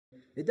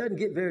It doesn't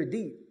get very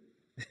deep,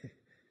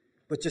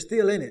 but you're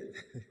still in it.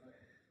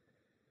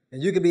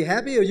 And you can be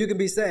happy or you can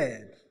be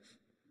sad.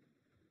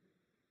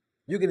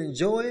 You can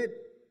enjoy it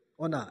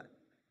or not.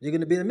 You're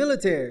going to be in the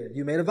military.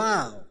 You made a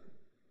vow.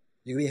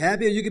 You can be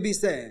happy or you can be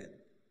sad,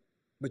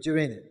 but you're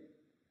in it.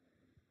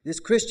 This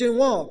Christian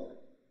walk,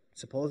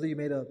 supposedly you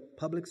made a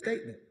public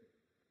statement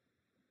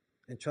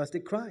and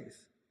trusted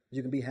Christ.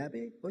 You can be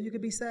happy or you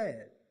can be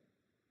sad.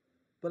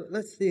 But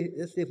let's see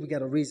if we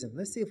got a reason.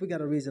 Let's see if we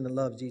got a reason to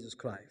love Jesus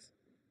Christ.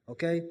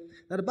 Okay?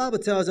 Now the Bible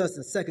tells us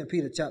in 2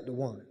 Peter chapter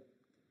 1.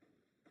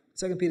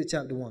 2 Peter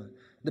chapter 1.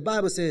 The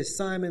Bible says,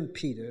 Simon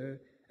Peter,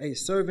 a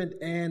servant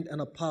and an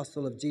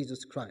apostle of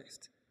Jesus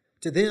Christ,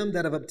 to them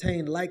that have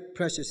obtained like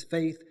precious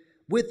faith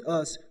with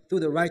us through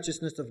the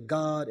righteousness of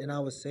God and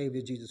our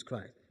Savior Jesus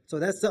Christ. So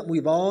that's something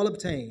we've all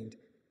obtained.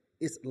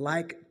 It's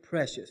like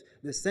precious.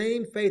 The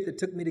same faith that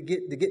took me to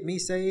get me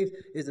saved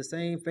is the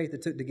same faith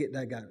that took to get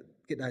that guy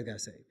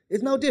saved.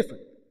 It's no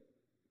different.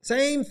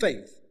 Same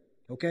faith.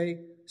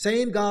 Okay?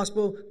 Same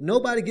gospel.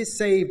 Nobody gets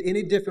saved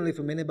any differently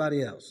from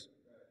anybody else.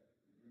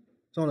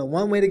 It's only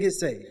one way to get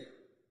saved.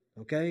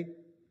 Okay?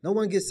 No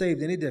one gets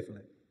saved any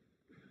differently.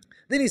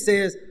 Then he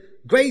says,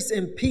 grace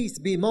and peace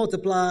be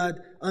multiplied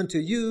unto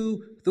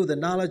you through the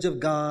knowledge of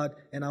God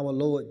and our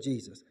Lord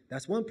Jesus.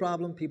 That's one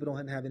problem. People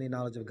don't have any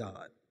knowledge of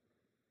God.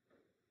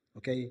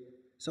 Okay?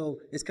 So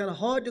it's kind of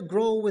hard to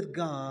grow with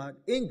God,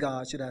 in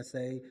God, should I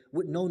say,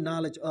 with no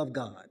knowledge of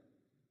God.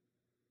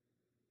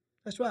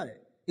 That's right.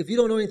 If you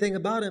don't know anything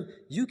about him,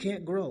 you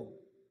can't grow.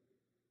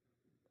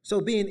 So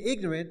being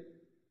ignorant,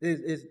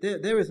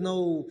 there is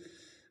no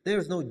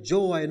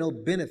joy, no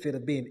benefit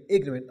of being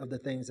ignorant of the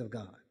things of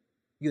God.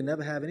 You'll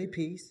never have any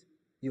peace,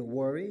 you'll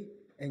worry,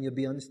 and you'll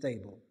be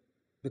unstable.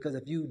 Because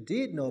if you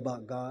did know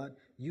about God,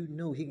 you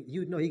know he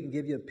can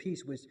give you a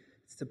peace which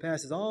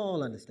surpasses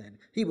all understanding.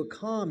 He will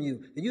calm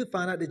you, and you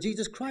find out that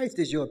Jesus Christ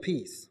is your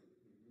peace.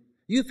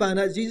 You find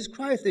out Jesus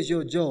Christ is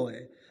your joy.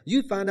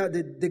 You find out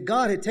that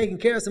God had taken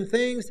care of some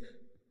things,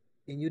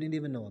 and you didn't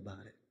even know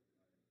about it.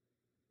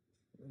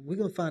 We're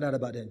going to find out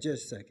about that in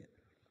just a second.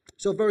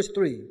 So verse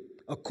 3,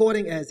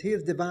 according as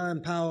his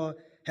divine power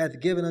hath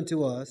given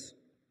unto us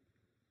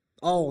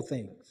all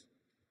things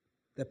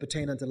that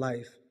pertain unto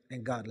life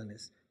and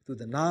godliness, through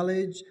the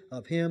knowledge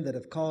of him that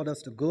hath called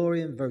us to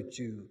glory and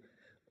virtue.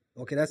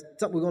 Okay, that's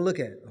something we're going to look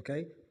at,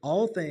 okay?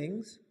 All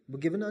things were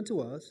given unto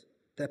us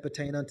that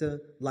pertain unto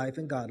life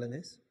and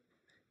godliness.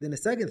 Then the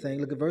second thing,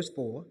 look at verse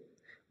 4,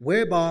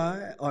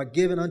 whereby are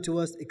given unto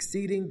us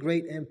exceeding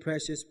great and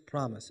precious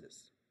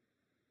promises.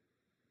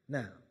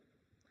 Now,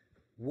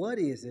 what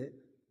is it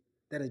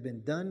that has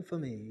been done for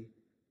me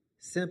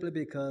simply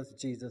because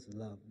Jesus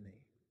loved me?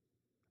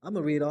 I'm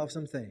going to read off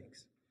some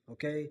things,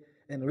 okay?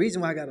 And the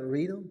reason why I got to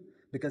read them,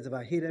 because if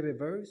I hit every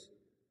verse,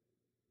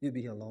 you'd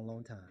be here a long,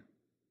 long time.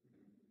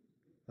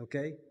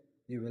 Okay?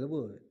 You really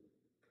would.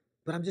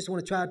 But I just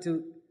want to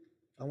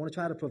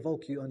try to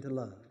provoke you unto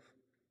love.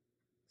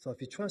 So if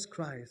you trust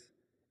Christ,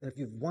 and if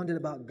you've wondered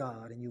about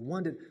God, and you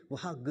wondered, well,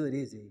 how good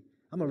is he?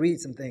 I'm going to read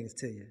some things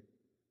to you.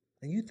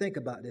 And you think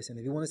about this, and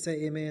if you want to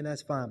say amen,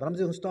 that's fine. But I'm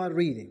just going to start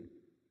reading.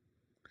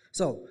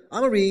 So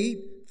I'm going to read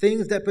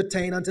things that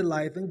pertain unto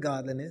life and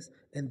godliness,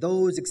 and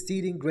those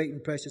exceeding great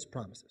and precious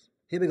promises.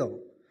 Here we go.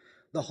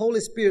 The Holy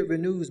Spirit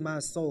renews my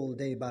soul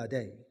day by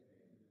day.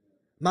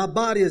 My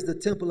body is the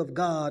temple of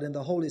God, and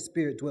the Holy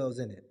Spirit dwells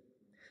in it.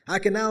 I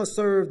can now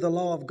serve the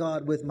law of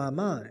God with my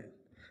mind.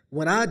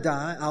 When I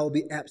die, I will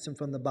be absent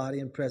from the body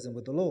and present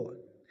with the Lord.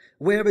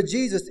 Wherever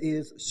Jesus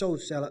is, so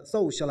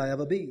shall I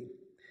ever be.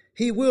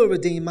 He will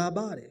redeem my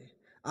body.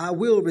 I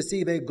will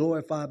receive a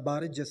glorified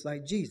body just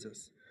like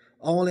Jesus.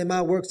 Only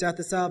my works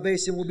after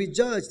salvation will be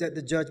judged at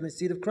the judgment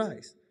seat of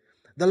Christ.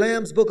 The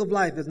Lamb's book of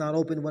life is not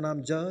open when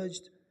I'm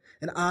judged,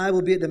 and I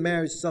will be at the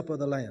marriage supper of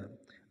the Lamb.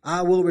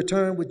 I will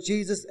return with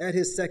Jesus at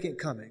his second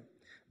coming.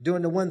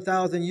 During the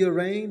 1,000-year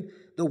reign,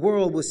 the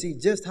world will see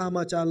just how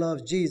much I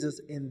love Jesus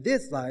in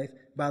this life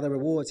by the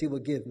rewards he will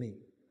give me.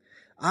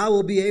 I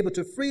will be able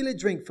to freely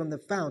drink from the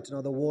fountain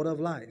of the water of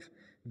life.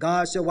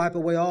 God shall wipe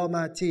away all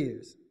my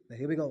tears. Now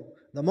here we go.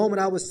 The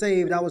moment I was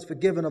saved, I was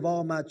forgiven of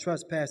all my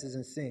trespasses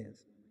and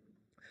sins.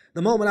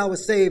 The moment I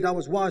was saved, I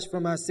was washed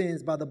from my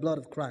sins by the blood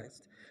of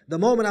Christ. The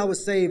moment I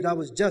was saved, I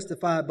was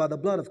justified by the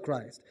blood of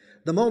Christ.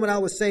 The moment I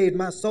was saved,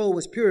 my soul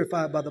was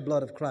purified by the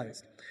blood of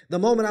Christ. The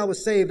moment I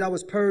was saved, I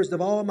was purged of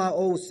all my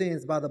old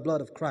sins by the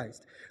blood of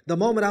Christ. The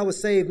moment I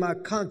was saved, my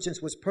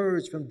conscience was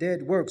purged from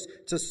dead works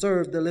to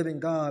serve the living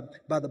God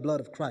by the blood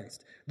of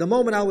Christ. The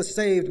moment I was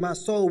saved, my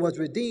soul was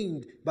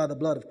redeemed by the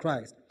blood of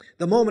Christ.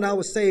 The moment I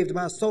was saved,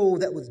 my soul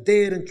that was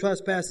dead in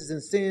trespasses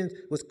and sins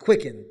was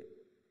quickened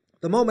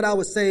The moment I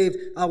was saved,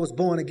 I was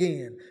born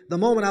again. The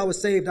moment I was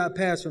saved, I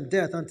passed from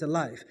death unto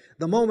life.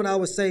 The moment I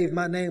was saved,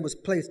 my name was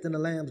placed in the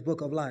Lamb's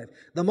book of life.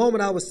 The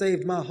moment I was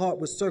saved, my heart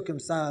was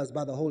circumcised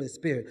by the Holy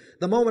Spirit.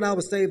 The moment I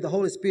was saved, the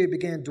Holy Spirit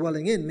began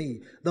dwelling in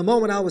me. The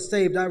moment I was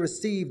saved, I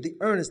received the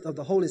earnest of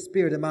the Holy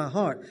Spirit in my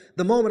heart.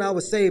 The moment I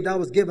was saved, I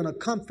was given a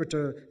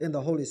comforter in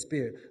the Holy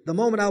Spirit. The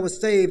moment I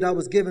was saved, I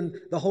was given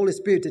the Holy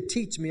Spirit to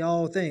teach me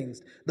all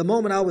things. The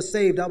moment I was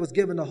saved, I was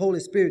given the Holy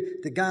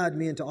Spirit to guide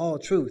me into all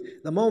truth.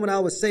 The moment I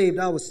was saved,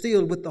 I was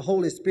sealed with the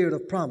Holy Spirit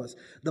of promise.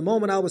 The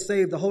moment I was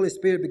saved, the Holy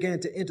Spirit began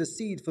to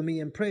intercede for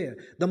me in prayer.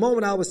 The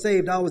moment I was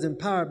saved, I was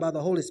empowered by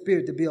the Holy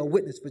Spirit to be a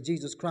witness for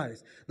Jesus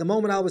Christ. The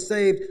moment I was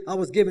saved, I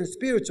was given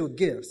spiritual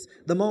gifts.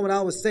 The moment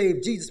I was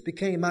saved, Jesus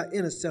became my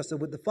intercessor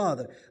with the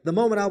Father. The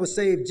moment I was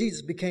saved,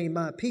 Jesus became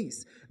my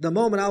peace. The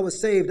moment I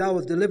was saved, I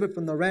was delivered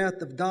from the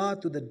wrath of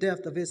God through the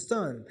death of his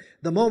Son.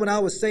 The moment I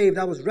was saved,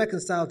 I was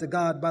reconciled to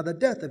God by the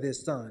death of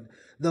his Son.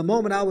 The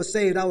moment I was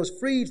saved, I was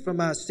freed from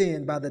my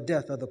sin by the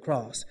death of the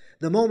cross.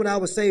 The moment I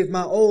was saved,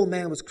 my old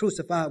man was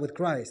crucified with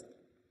Christ.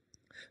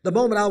 The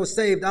moment I was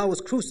saved, I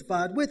was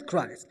crucified with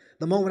Christ.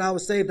 The moment I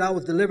was saved, I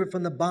was delivered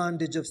from the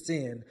bondage of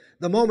sin.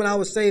 The moment I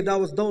was saved, I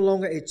was no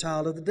longer a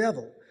child of the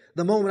devil.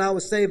 The moment I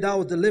was saved, I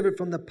was delivered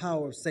from the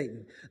power of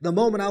Satan. The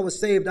moment I was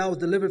saved, I was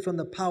delivered from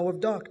the power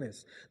of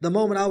darkness. The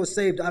moment I was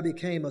saved, I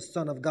became a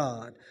son of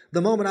God.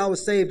 The moment I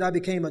was saved, I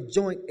became a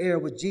joint heir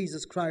with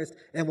Jesus Christ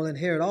and will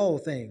inherit all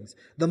things.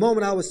 The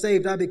moment I was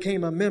saved, I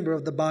became a member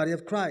of the body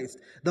of Christ.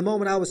 The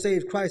moment I was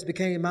saved, Christ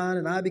became mine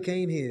and I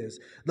became his.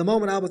 The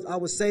moment I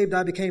was saved,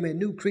 I became a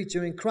new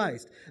creature in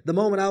Christ. The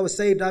moment I was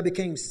saved, I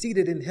became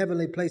seated in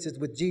heavenly places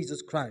with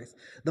Jesus Christ.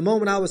 The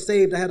moment I was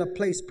saved, I had a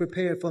place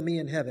prepared for me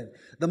in heaven.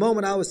 The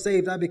moment I was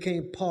saved, I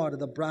became part of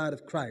the bride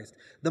of Christ.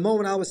 The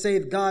moment I was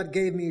saved, God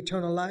gave me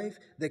eternal life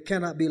that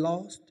cannot be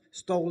lost,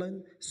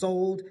 stolen,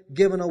 sold,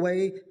 given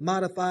away,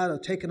 modified, or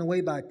taken away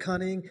by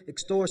cunning,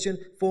 extortion,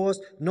 force,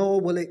 nor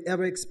will it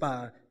ever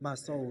expire. My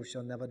soul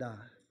shall never die.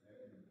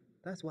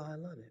 That's why I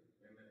love it.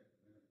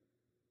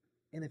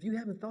 And if you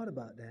haven't thought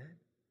about that,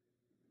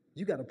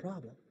 you got a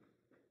problem.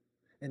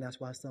 And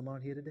that's why some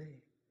aren't here today.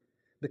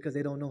 Because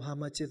they don't know how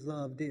much his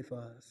love did for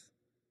us.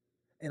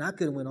 And I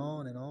could have went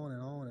on and on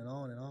and on and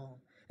on and on.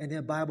 And there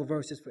are Bible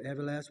verses for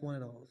every last one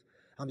of those.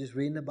 I'm just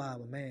reading the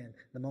Bible. Man,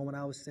 the moment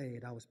I was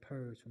saved, I was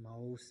purged from my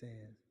old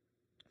sins.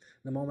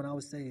 The moment I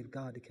was saved,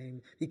 God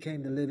he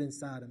came to live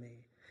inside of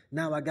me.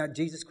 Now I got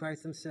Jesus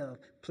Christ himself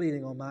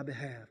pleading on my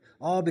behalf.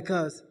 All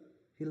because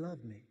he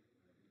loved me.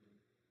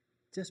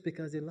 Just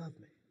because he loved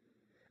me.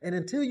 And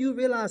until you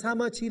realize how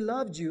much he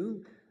loved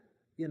you,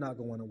 you're not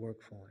going to want to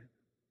work for him.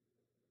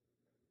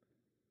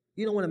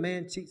 You know when a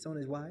man cheats on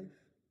his wife?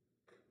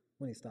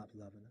 When he stops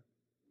loving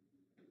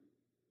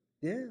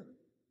her. Yeah.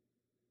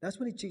 That's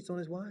when he cheats on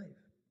his wife.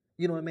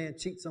 You know when a man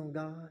cheats on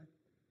God?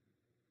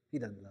 He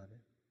doesn't love him.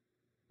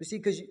 You see,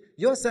 because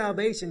your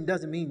salvation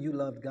doesn't mean you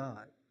love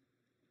God.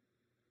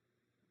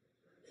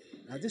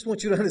 I just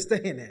want you to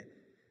understand that.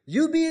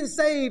 You being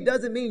saved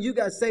doesn't mean you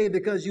got saved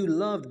because you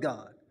loved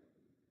God.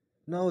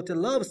 No, to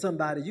love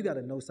somebody, you got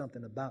to know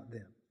something about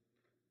them.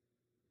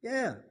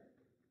 Yeah.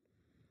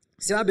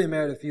 See, I've been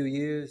married a few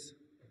years,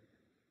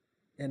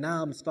 and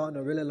now I'm starting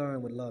to really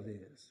learn what love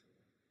is.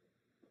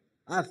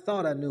 I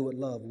thought I knew what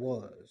love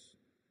was.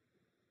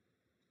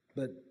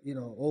 But,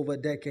 over a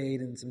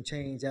decade and some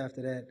change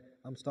after that,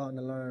 I'm starting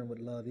to learn what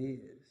love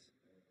is.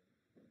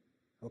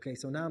 Okay,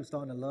 so now I'm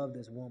starting to love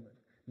this woman.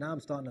 Now I'm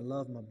starting to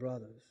love my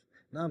brothers.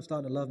 Now I'm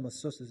starting to love my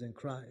sisters in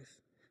Christ.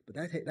 But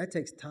that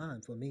takes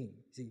time for me.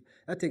 See,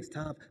 that takes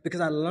time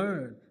because I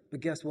learned.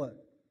 But guess what?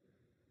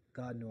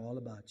 God knew all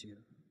about you.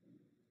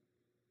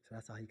 So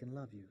that's how he can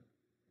love you.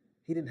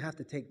 He didn't have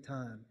to take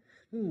time.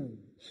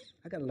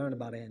 I got to learn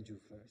about Andrew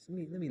first.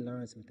 Let me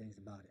learn some things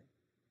about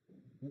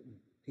it.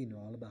 He knew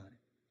all about it.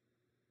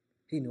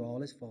 He knew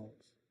all his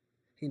faults.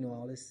 He knew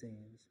all his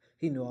sins.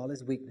 He knew all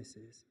his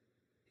weaknesses.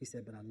 He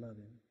said, but I love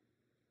him.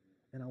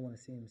 And I want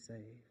to see him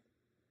saved.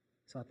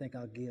 So I think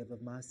I'll give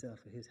of myself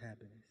for his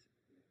happiness.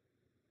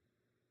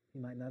 He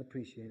might not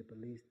appreciate it, but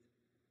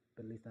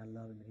at least I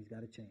love him and he's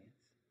got a chance.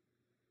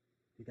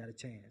 He's got a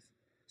chance.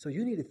 So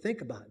you need to think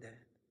about that.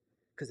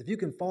 Because if you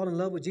can fall in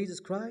love with Jesus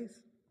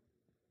Christ,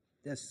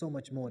 there's so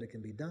much more that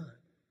can be done.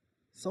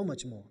 So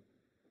much more.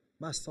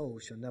 My soul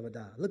shall never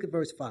die. Look at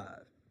verse 5.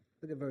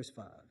 Look at verse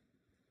 5.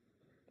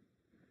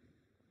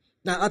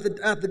 Now,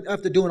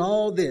 after doing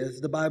all this,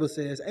 the Bible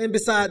says, and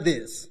beside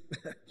this,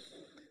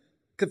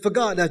 for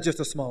God, that's just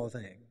a small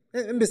thing.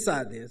 And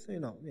beside this,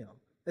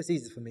 that's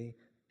easy for me.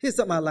 Here's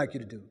something I'd like you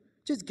to do.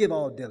 Just give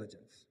all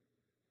diligence.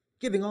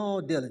 Giving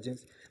all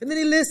diligence. And then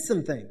he lists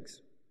some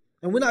things.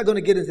 And we're not going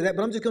to get into that,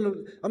 but I'm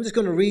just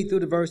going to read through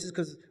the verses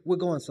because we're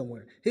going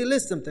somewhere. He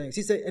lists some things.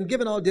 He said, and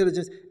giving all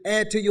diligence,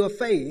 add to your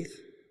faith.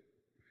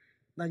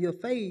 Now your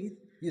faith,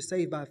 you're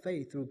saved by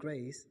faith through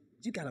grace.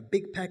 You got a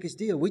big package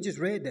deal. We just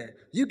read that.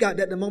 You got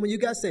that the moment you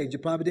got saved. You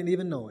probably didn't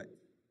even know it.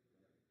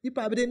 You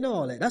probably didn't know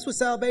all that. That's what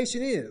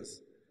salvation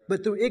is.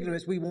 But through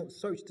ignorance, we won't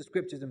search the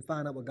scriptures and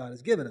find out what God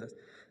has given us.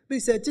 But he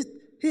said,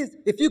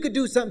 if you could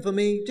do something for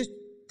me, just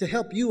to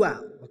help you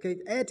out, okay?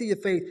 Add to your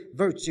faith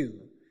virtue,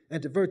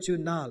 and to virtue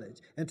knowledge,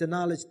 and to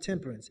knowledge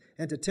temperance,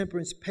 and to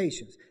temperance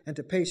patience, and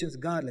to patience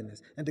godliness,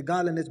 and to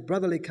godliness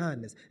brotherly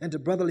kindness, and to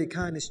brotherly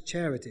kindness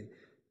charity.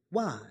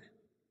 Why?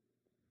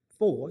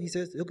 For, he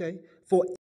says, okay, for